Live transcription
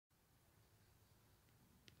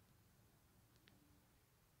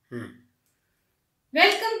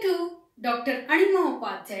Welcome to Dr. Anima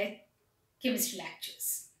Upadhyay Chemistry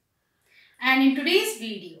Lectures. And in today's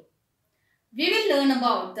video, we will learn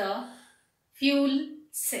about the fuel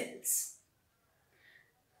cells.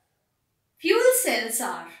 Fuel cells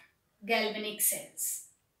are galvanic cells.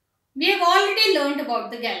 We have already learned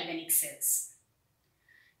about the galvanic cells.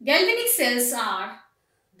 Galvanic cells are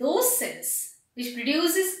those cells which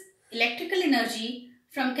produces electrical energy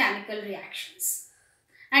from chemical reactions.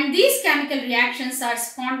 And these chemical reactions are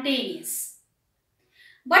spontaneous.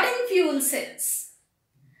 But in fuel cells,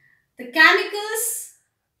 the chemicals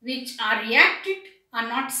which are reacted are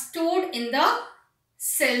not stored in the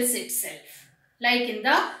cells itself, like in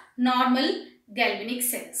the normal galvanic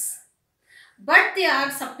cells. But they are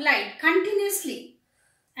supplied continuously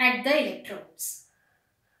at the electrodes.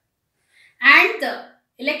 And the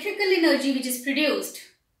electrical energy which is produced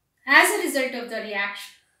as a result of the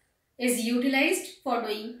reaction is utilized for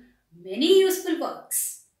doing many useful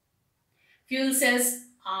works. Fuel cells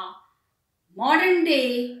are modern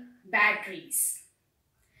day batteries.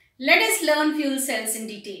 Let us learn fuel cells in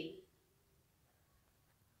detail.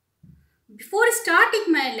 Before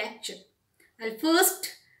starting my lecture, I'll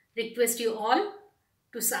first request you all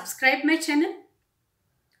to subscribe my channel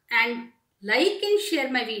and like and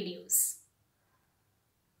share my videos.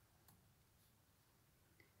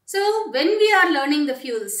 So when we are learning the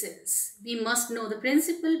fuel cells, we must know the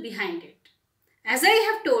principle behind it. As I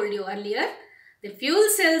have told you earlier, the fuel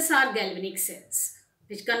cells are galvanic cells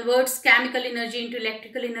which converts chemical energy into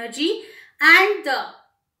electrical energy, and the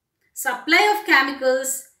supply of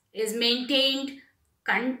chemicals is maintained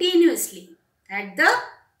continuously at the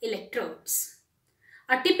electrodes.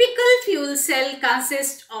 A typical fuel cell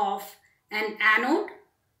consists of an anode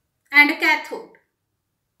and a cathode.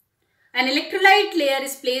 An electrolyte layer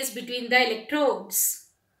is placed between the electrodes.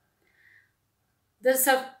 The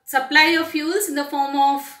supply of fuels in the form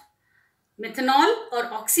of methanol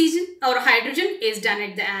or oxygen or hydrogen is done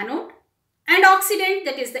at the anode, and oxidant,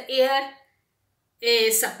 that is the air,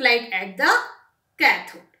 is supplied at the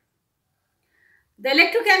cathode. The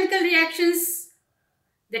electrochemical reactions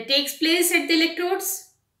that takes place at the electrodes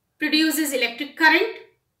produces electric current,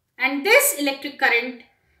 and this electric current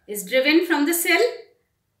is driven from the cell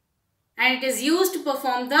and it is used to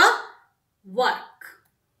perform the work.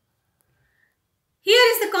 Here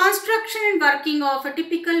is the construction and working of a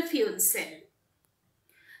typical fuel cell.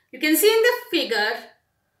 You can see in the figure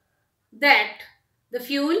that the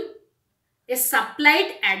fuel is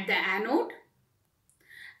supplied at the anode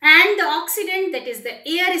and the oxidant, that is the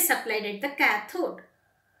air, is supplied at the cathode.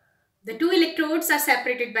 The two electrodes are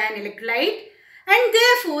separated by an electrolyte, and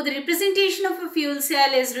therefore the representation of a fuel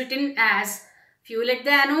cell is written as fuel at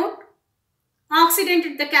the anode, oxidant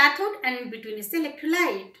at the cathode, and in between is the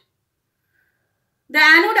electrolyte. The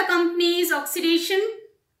anode accompanies oxidation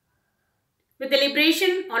with the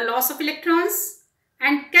liberation or loss of electrons,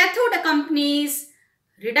 and cathode accompanies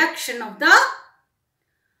reduction of the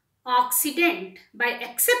oxidant by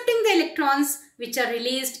accepting the electrons which are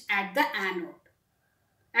released at the anode,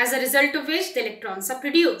 as a result of which the electrons are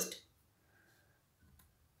produced.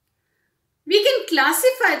 We can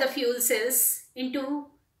classify the fuel cells into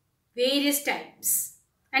various types,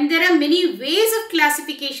 and there are many ways of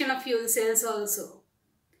classification of fuel cells also.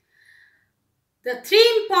 The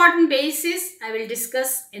three important bases I will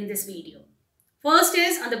discuss in this video. First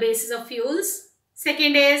is on the basis of fuels,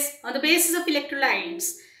 second is on the basis of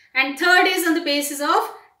electrolytes, and third is on the basis of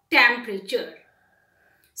temperature.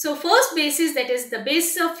 So first basis, that is the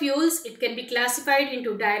basis of fuels, it can be classified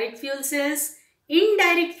into direct fuel cells,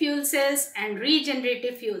 indirect fuel cells, and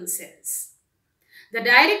regenerative fuel cells. The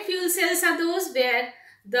direct fuel cells are those where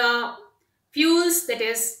the fuels, that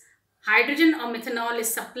is hydrogen or methanol,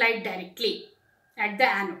 is supplied directly at the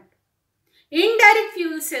anode. Indirect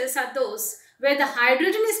fuel cells are those where the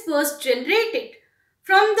hydrogen is first generated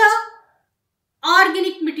from the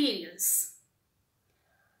organic materials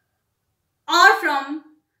or from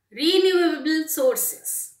renewable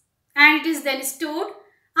sources, and it is then stored.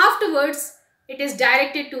 Afterwards, it is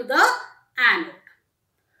directed to the anode.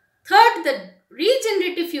 Third, the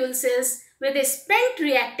regenerative fuel cells where the spent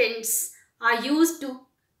reactants are used to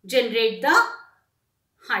generate the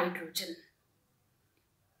hydrogen.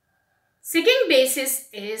 Second basis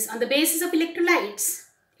is on the basis of electrolytes.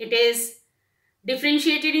 It is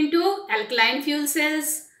differentiated into alkaline fuel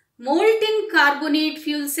cells, molten carbonate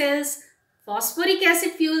fuel cells, phosphoric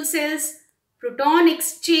acid fuel cells, proton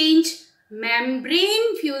exchange,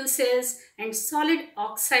 membrane fuel cells, and solid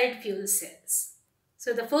oxide fuel cells.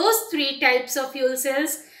 So the first three types of fuel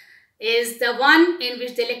cells is the one in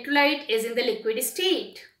which the electrolyte is in the liquid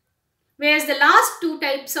state. whereas the last two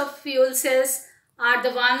types of fuel cells are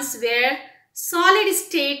the ones where solid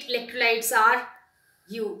state electrolytes are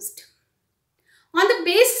used. On the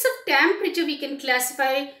basis of temperature, we can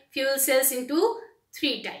classify fuel cells into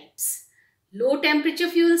three types: low temperature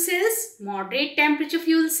fuel cells, moderate temperature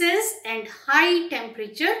fuel cells, and high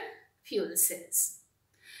temperature fuel cells.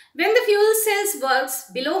 When the fuel cells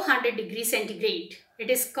works below 100 degrees centigrade,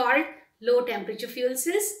 it is called low temperature fuel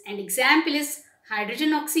cells, and example is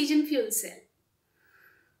hydrogen oxygen fuel cell.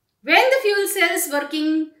 When the fuel cells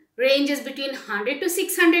working ranges between 100 to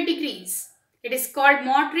 600 degrees, it is called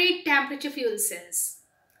moderate temperature fuel cells,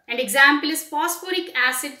 and example is phosphoric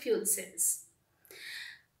acid fuel cells.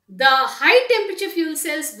 The high temperature fuel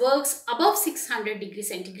cells works above 600 degrees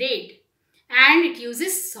centigrade, and it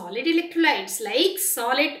uses solid electrolytes like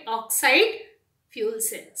solid oxide fuel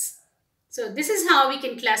cells. So this is how we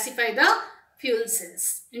can classify the fuel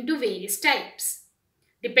cells into various types,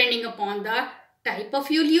 depending upon the type of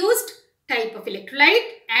fuel used, type of electrolyte,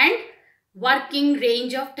 and working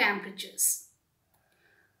range of temperatures.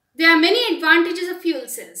 There are many advantages of fuel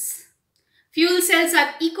cells. Fuel cells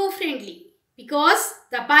are eco-friendly because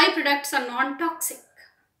the byproducts are non-toxic.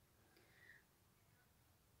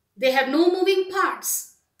 They have no moving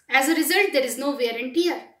parts. As a result, there is no wear and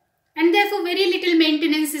tear, and therefore very little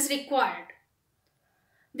maintenance is required.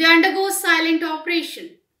 They undergo silent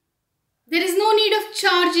operation. There is no need of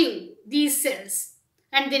charging these cells,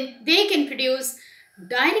 and then they can produce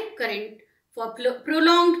direct current for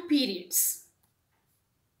prolonged periods.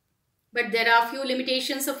 But there are few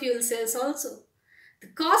limitations of fuel cells also. The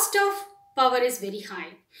cost of power is very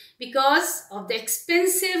high because of the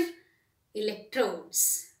expensive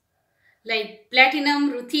electrodes like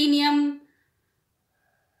platinum, ruthenium.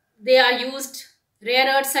 They are used,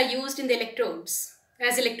 rare earths are used in the electrodes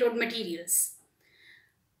as electrode materials.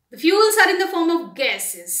 The fuels are in the form of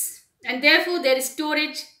gases, and therefore their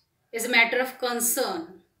storage is a matter of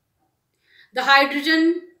concern. The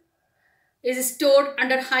hydrogen is stored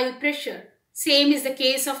under high pressure. Same is the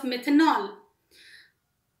case of methanol.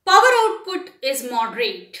 Power output is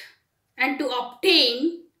moderate, and to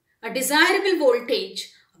obtain a desirable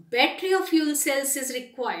voltage, a battery of fuel cells is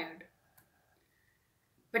required.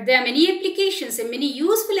 But there are many applications and many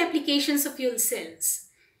useful applications of fuel cells.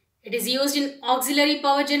 It is used in auxiliary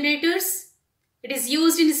power generators. It is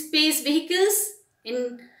used in space vehicles,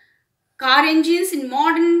 in car engines, in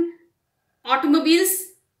modern automobiles.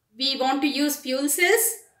 We want to use fuel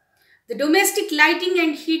cells. The domestic lighting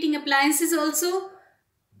and heating appliances also,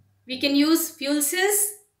 we can use fuel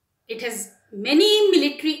cells. It has many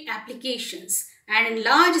military applications and in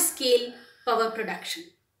large scale power production.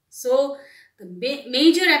 So the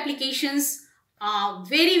major applications are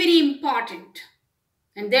very, very important,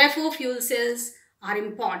 and therefore fuel cells are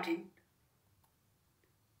important.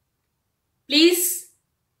 Please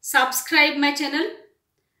subscribe my channel,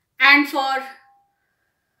 and for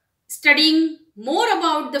studying more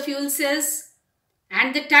about the fuel cells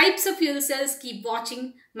and the types of fuel cells, keep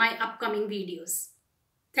watching my upcoming videos.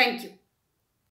 Thank you.